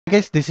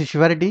Guys, this is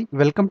Siva Reddy.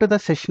 Welcome to the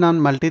session on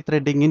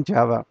multi-threading in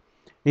Java.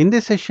 In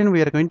this session, we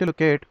are going to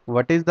look at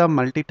what is the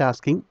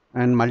multitasking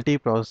and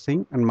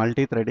multi-processing and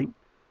multi-threading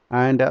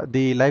and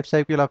the life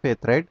cycle of a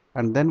thread,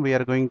 and then we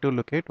are going to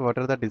look at what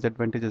are the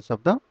disadvantages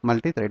of the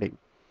multi-threading.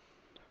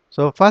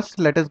 So first,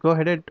 let us go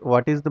ahead at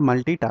what is the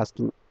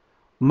multitasking.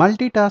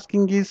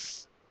 Multitasking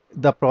is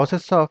the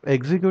process of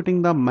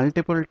executing the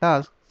multiple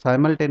tasks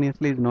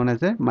simultaneously is known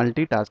as a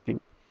multitasking.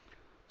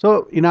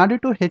 So in order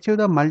to achieve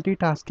the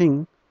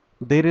multitasking,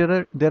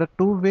 there are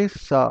two ways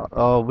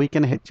we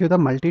can achieve the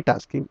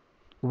multitasking.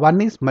 One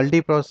is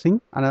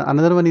multiprocessing and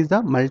another one is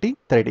the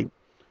multi-threading.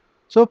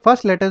 So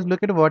first let us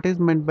look at what is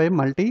meant by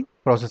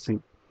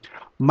multiprocessing.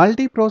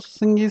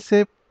 Multiprocessing is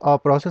a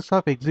process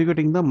of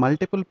executing the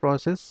multiple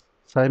process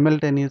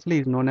simultaneously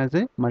is known as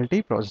a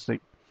multiprocessing.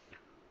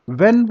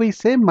 When we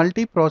say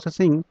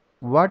multiprocessing,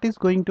 what is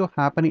going to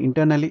happen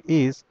internally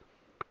is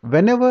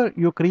whenever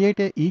you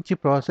create each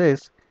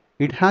process,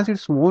 it has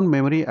its own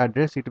memory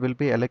address. It will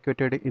be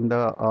allocated in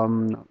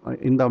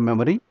the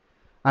memory,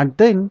 and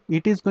then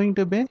it is going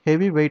to be a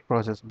heavyweight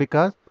process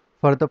because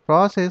for the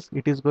process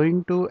it is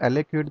going to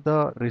allocate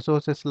the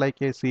resources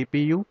like a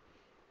CPU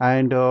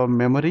and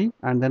memory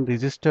and then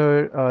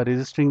registering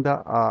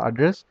the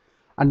address,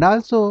 and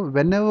also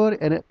whenever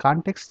a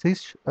context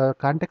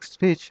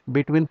switch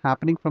between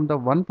happening from the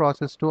one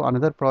process to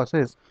another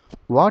process,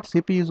 what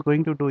CPU is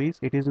going to do is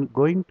it is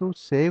going to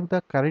save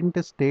the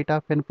current state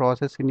of an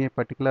process in a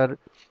particular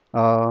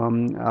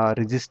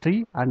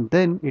registry, and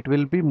then it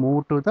will be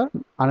moved to the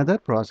another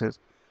process.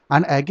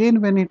 And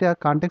again when it a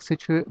context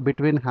switch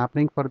between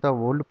happening for the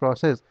old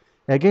process,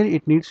 again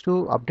it needs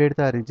to update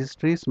the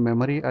registries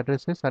memory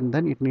addresses, and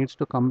then it needs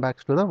to come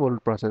back to the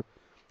old process.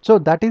 So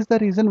that is the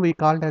reason we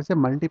called as a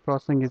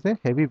multiprocessing is a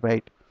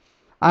heavyweight.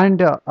 And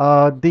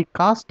the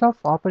cost of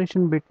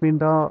operation between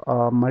the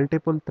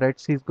multiple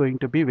threads is going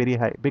to be very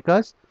high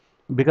because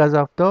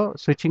of the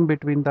switching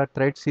between the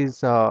threads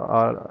is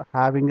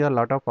having a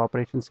lot of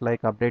operations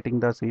like updating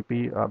the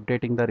CPU,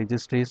 updating the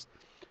registries,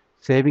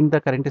 saving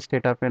the current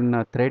state of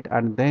an thread,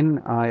 and then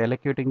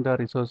allocating the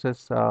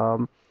resources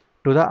to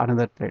the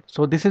another thread.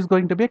 So this is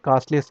going to be a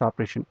costliest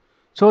operation.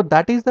 So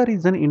that is the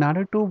reason in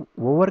order to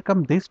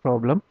overcome this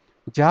problem,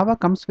 Java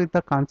comes with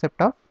the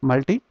concept of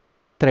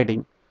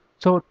multi-threading.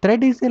 So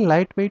thread is a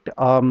lightweight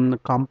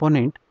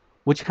component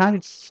which has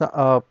its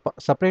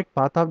separate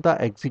path of the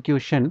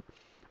execution,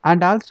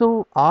 and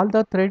also all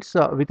the threads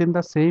within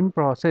the same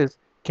process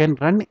can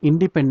run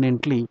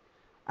independently.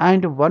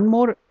 And one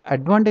more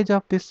advantage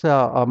of this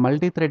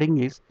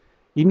multi-threading is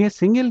in a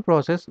single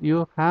process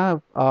you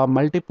have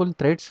multiple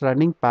threads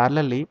running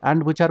parallelly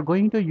and which are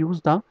going to use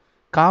the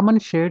common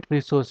shared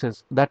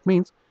resources. That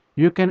means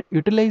you can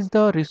utilize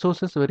the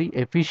resources very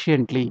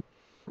efficiently.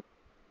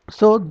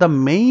 So the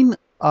main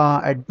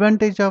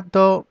advantage of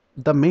the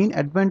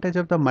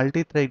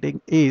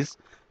multi-threading is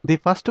the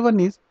first one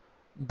is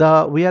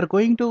the we are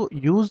going to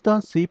use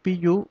the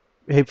CPU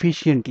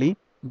efficiently,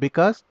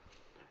 because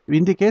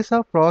in the case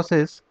of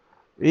process,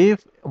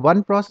 if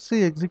one process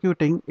is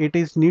executing, it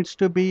is needs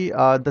to be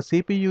the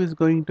CPU is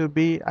going to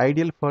be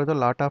ideal for the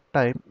lot of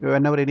time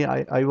whenever any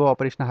IO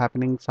operation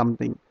happening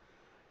something.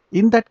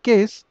 In that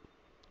case,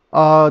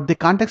 the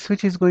context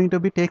switch is going to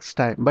be takes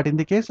time, but in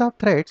the case of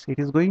threads it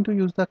is going to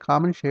use the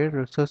common shared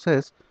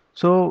resources.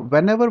 So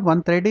whenever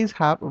one thread is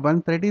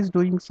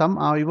doing some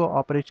IO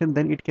operation,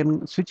 then it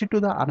can switch it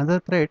to the another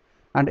thread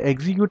and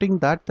executing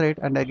that thread,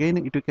 and again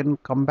it can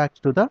come back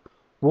to the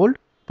old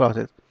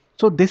process.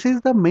 So this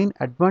is the main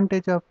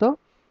advantage of the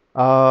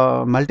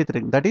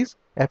multi-threading, that is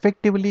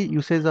effectively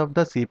usage of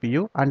the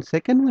CPU. And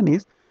second one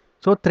is,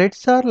 so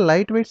threads are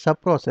lightweight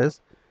subprocess,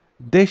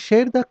 they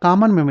share the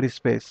common memory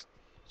space.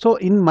 So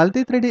in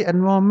multi-threading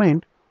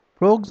environment,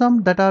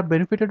 programs that are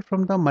benefited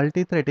from the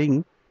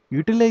multi-threading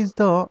utilize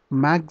the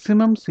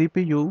maximum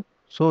CPU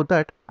so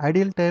that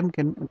idle time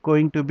can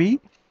going to be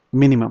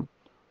minimum.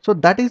 So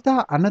that is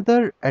the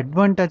another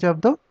advantage of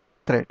the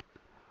thread.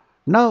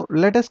 Now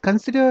let us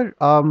consider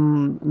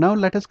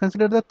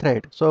the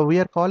thread. So we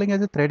are calling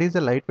as a thread is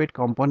a lightweight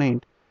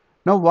component.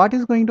 Now what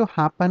is going to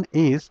happen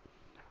is,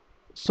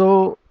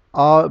 so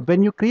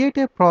when you create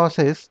a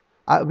process,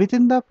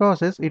 within the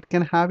process, it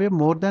can have a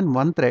more than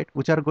one thread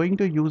which are going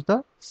to use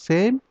the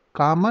same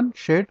common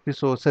shared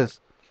resources.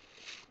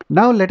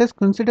 Now let us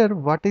consider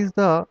what is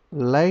the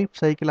life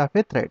cycle of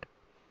a thread.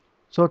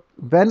 So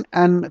when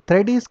an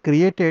thread is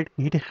created,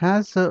 it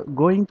has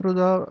going through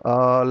the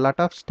lot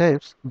of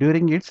steps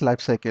during its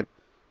life cycle.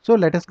 So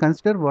let us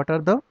consider what are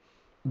the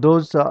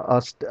those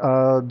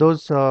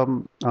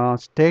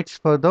states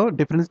for the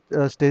different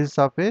stages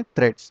of a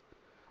threads.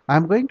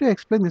 I'm going to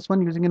explain this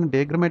one using a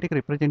diagrammatic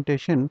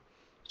representation.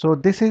 So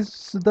this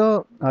is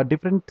the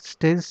different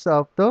stages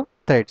of the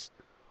threads.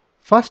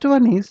 First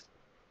one is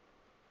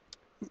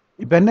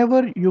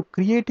whenever you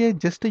create a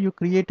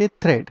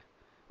thread,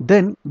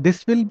 then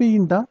this will be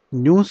in the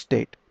new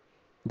state.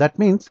 That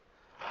means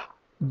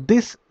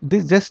this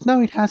just now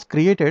it has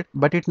created,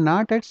 but it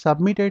not yet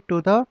submitted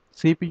to the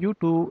CPU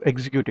to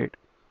execute it.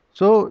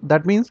 So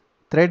that means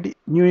thread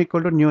new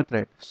equal to new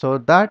thread. So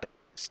that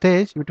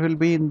stage it will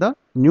be in the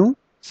new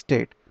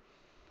state,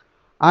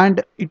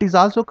 and it is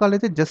also called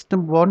as a just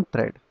one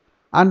thread.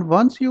 And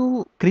once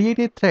you create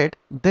a thread,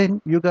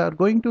 then you are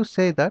going to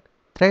say that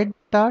thread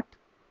dot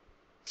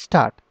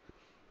start.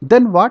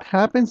 Then what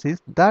happens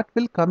is that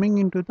will coming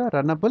into the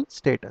runnable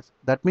status.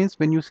 That means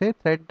when you say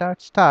thread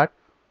dot start,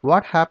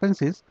 what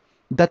happens is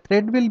the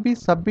thread will be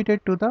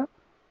submitted to the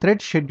thread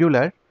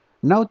scheduler.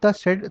 Now the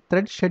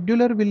thread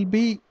scheduler will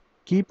be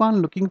keep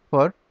on looking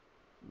for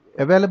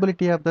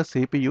availability of the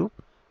CPU,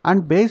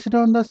 and based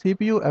on the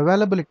CPU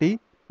availability,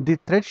 the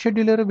thread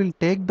scheduler will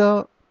take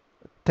the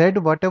thread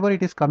whatever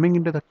it is coming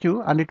into the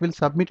queue and it will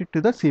submit it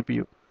to the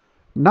CPU.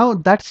 Now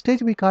that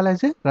stage we call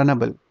as a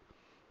runnable.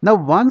 Now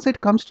once it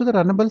comes to the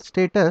runnable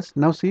status,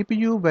 now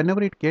CPU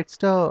whenever it gets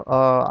the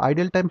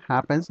idle time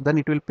happens, then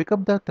it will pick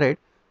up the thread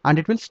and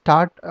it will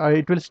start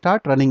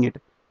running it.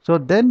 So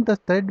then the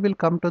thread will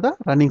come to the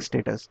running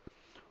status.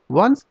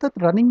 Once the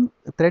running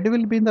thread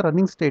will be in the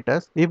running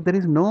status, if there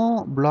is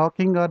no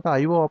blocking or the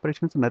IO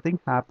operations, nothing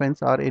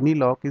happens or any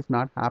lock is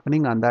not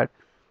happening on that,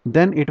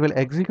 then it will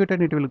execute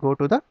and it will go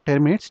to the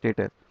terminate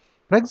status.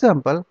 For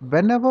example,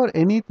 whenever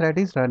any thread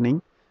is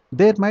running,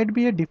 there might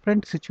be a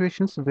different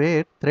situations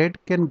where thread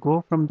can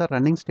go from the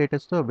running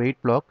status to a wait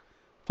block.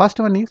 First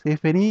one is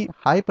if any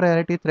high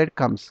priority thread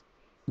comes,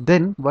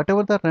 then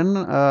whatever the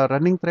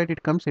running thread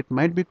it comes, it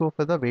might be go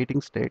for the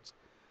waiting states.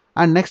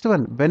 And next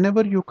one,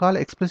 whenever you call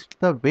explicit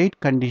the wait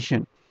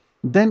condition,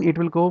 then it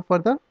will go for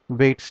the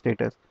wait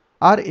status.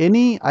 Or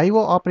any IO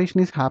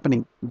operation is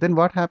happening, then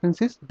what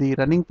happens is the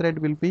running thread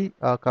will be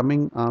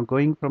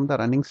going from the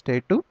running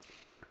state to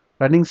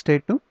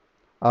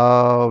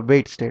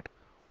wait state.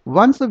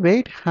 Once the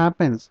wait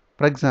happens,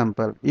 for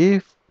example,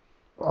 if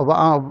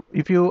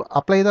you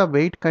apply the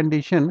wait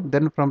condition,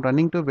 then from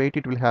running to wait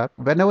it will have.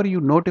 Whenever you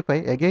notify,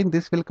 again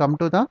this will come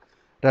to the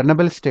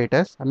runnable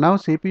status. And now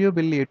CPU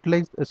will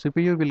utilize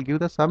CPU will give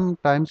the some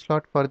time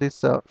slot for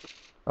this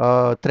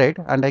thread,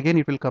 and again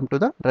it will come to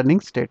the running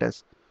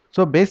status.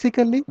 So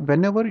basically,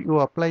 whenever you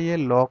apply a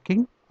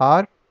locking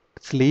or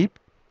sleep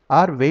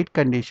or wait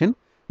condition,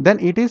 then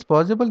it is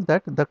possible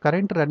that the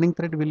current running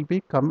thread will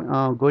be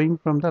going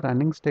from the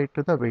running state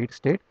to the wait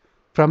state.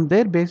 From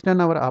there, based on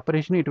our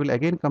operation, it will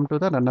again come to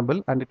the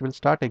runnable and it will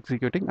start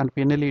executing, and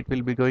finally it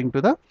will be going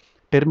to the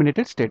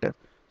terminated status.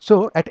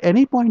 So at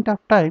any point of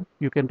time,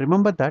 you can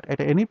remember that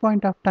at any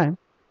point of time,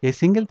 a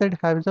single thread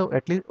has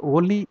at least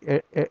only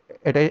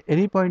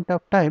any point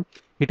of time,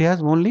 it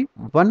has only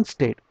one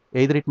state.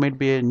 Either it might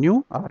be a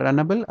new or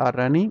runnable or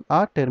running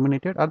or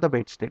terminated or the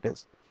wait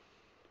status.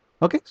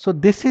 Okay, so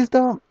this is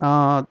the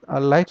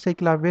life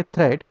cycle of a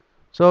thread.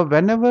 So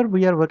whenever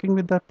we are working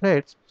with the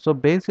threads, so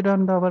based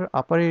on our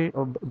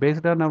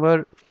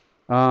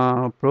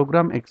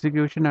program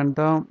execution and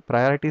the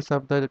priorities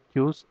of the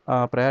queues,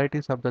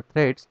 priorities of the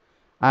threads,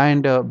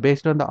 and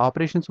based on the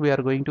operations we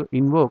are going to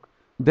invoke,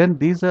 then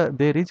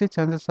there is a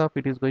chances of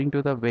it is going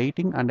to the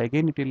waiting, and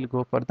again it will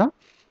go for the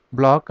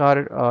block,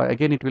 or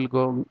again it will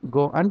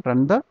go and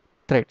run the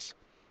threads.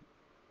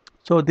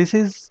 So this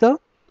is the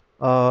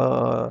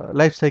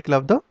life cycle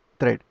of the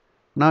thread.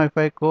 Now if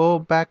I go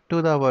back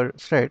to our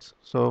threads,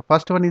 so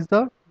first one is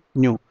the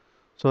new.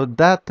 So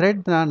the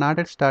thread not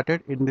yet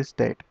started in this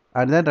state,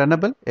 and then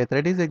runnable, a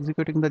thread is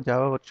executing the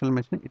Java virtual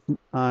machine,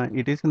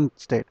 it is in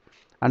state.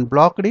 And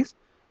blocked is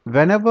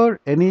whenever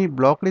any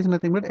blocked is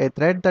nothing but a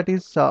thread that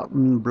is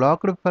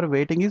blocked for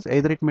waiting is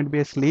either it might be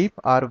a sleep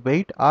or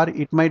wait, or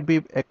it might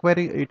be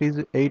acquiring, it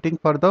is waiting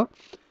for the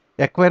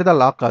acquire the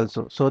lock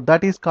also. So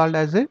that is called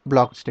as a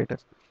block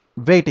status.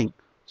 Waiting.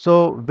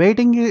 So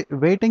waiting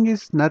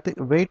is nothing.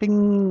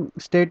 Waiting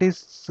state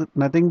is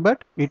nothing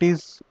but it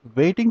is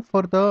waiting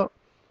for the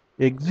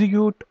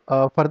execute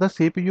for the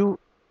CPU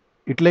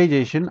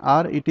utilization,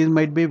 or it is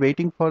might be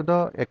waiting for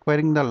the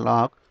acquiring the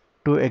lock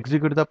to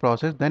execute the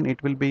process. Then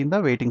it will be in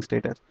the waiting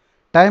status.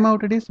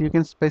 Timeout it is you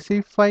can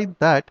specify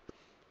that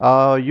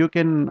you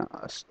can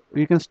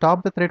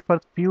stop the thread for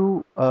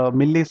few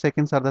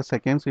milliseconds or the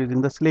seconds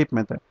using the sleep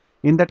method.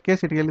 In that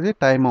case, it will be a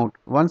timeout.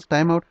 Once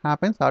timeout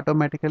happens,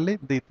 automatically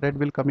the thread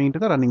will come into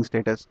the running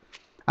status,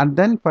 and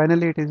then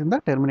finally it is in the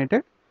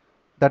terminated.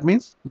 That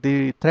means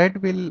the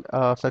thread will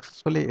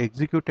successfully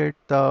executed,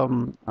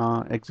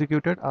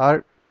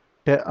 or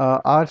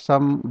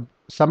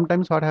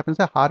sometimes what happens,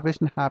 a harvest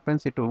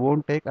happens, it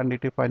won't take, and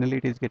it finally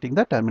it is getting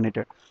the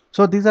terminated.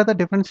 So these are the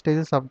different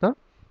stages of the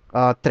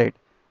thread.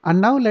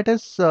 And now let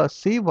us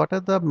see what are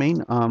the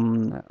main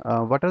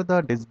what are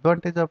the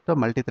disadvantages of the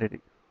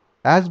multi-threading.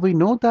 As we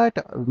know that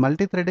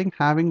multi-threading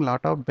having lot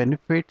of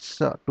benefits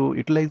to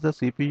utilize the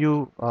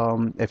CPU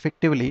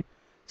effectively,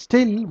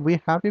 still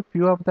we have a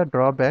few of the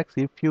drawbacks.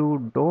 If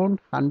you don't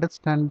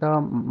understand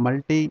the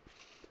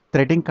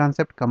multi-threading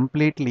concept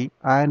completely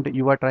and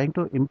you are trying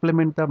to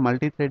implement the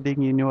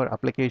multi-threading in your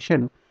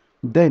application,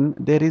 then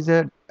there is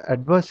a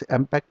adverse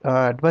impact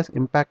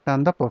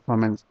on the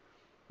performance,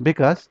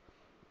 because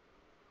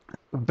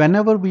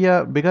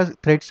because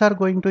threads are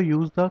going to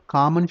use the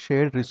common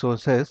shared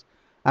resources,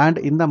 and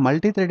in the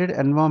multi-threaded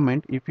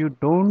environment, if you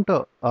don't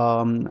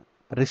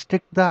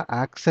restrict the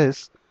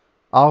access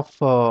of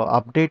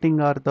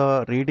updating or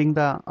the reading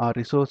the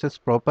resources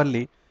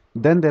properly,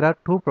 then there are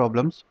two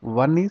problems.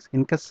 One is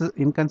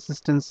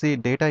inconsistency,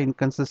 data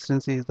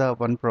inconsistency is the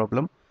one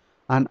problem,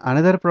 and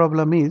another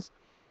problem is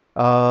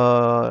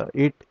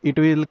it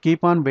will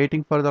keep on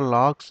waiting for the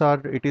logs,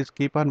 or it is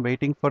keep on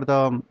waiting for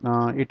the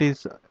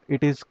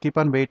it is keep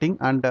on waiting,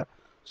 and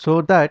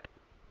so that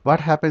what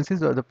happens is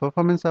the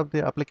performance of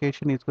the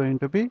application is going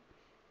to be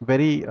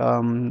very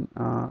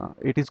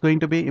it is going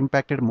to be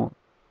impacted more.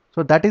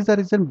 So that is the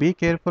reason, be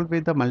careful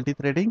with the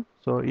multi-threading.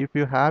 So if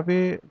you have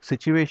a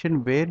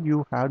situation where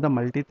you have the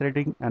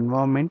multi-threading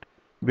environment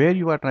where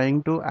you are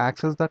trying to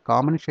access the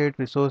common shared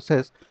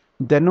resources,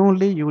 then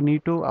only you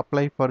need to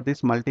apply for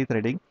this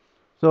multi-threading.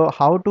 So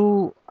how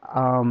to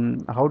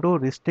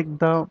restrict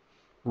the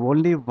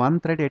only one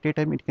thread at a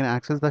time it can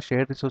access the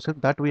shared resources,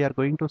 that we are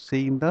going to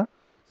see in the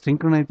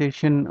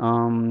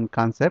synchronization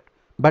concept.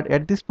 But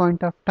at this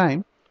point of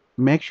time,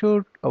 make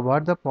sure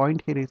what the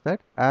point here is that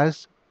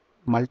as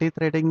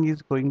multi-threading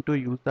is going to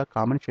use the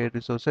common shared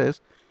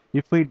resources,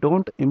 if we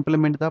don't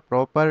implement the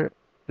proper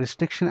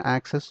restriction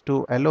access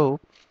to allow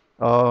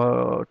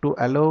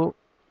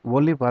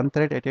only one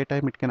thread at a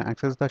time it can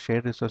access the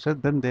shared resources,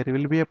 then there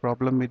will be a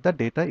problem with the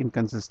data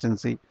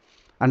inconsistency,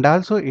 and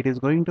also it is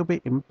going to be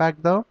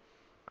impact the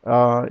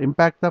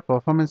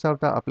performance of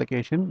the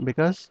application,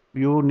 because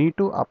you need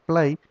to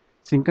apply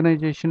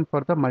synchronization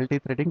for the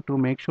multi-threading to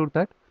make sure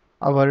that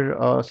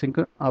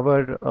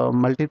our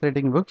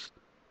multi-threading works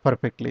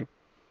perfectly.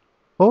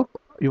 Hope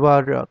you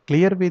are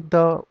clear with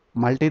the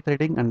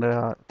multi-threading and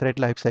thread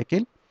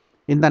lifecycle.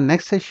 In the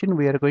next session,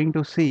 we are going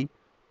to see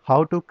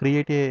how to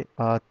create a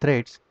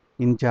threads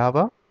in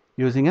Java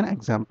using an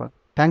example.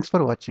 Thanks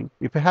for watching.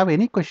 If you have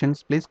any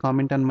questions, please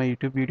comment on my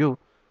YouTube video.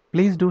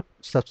 Please do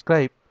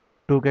subscribe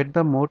to get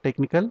the more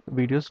technical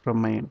videos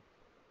from my end.